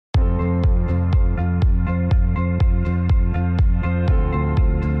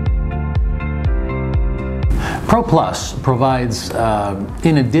Pro Plus provides,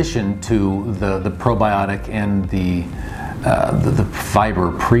 in addition to the probiotic and the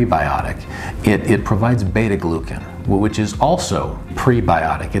fiber prebiotic, it provides beta glucan, which is also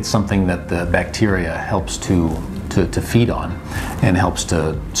prebiotic. It's something that the bacteria helps to feed on and helps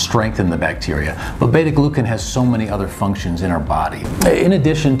to strengthen the bacteria. But beta glucan has so many other functions in our body. In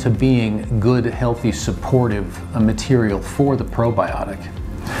addition to being good, healthy, supportive material for the probiotic,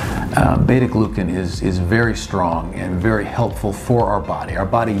 beta glucan is very strong and very helpful for our body. Our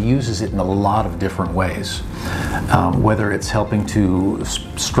body uses it in a lot of different ways, whether it's helping to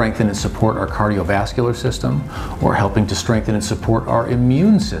strengthen and support our cardiovascular system or helping to strengthen and support our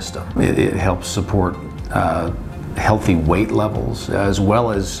immune system. It helps support healthy weight levels as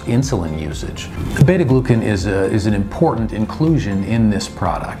well as insulin usage. Beta glucan is an important inclusion in this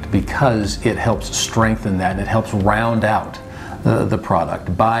product because it helps strengthen that and it helps round out the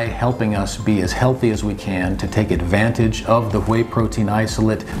product by helping us be as healthy as we can, to take advantage of the whey protein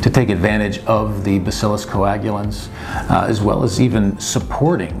isolate, to take advantage of the bacillus coagulans, as well as even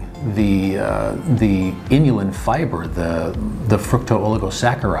supporting the inulin fiber, the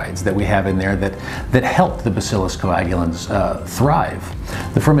fructooligosaccharides that we have in there that help the bacillus coagulans thrive.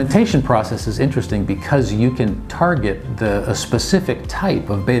 The fermentation process is interesting because you can target a specific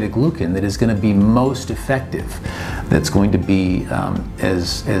type of beta glucan that is going to be most effective, that's going to be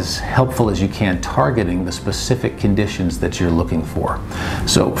as helpful as you can, targeting the specific conditions that you're looking for.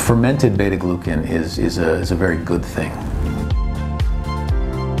 So fermented beta glucan is a very good thing.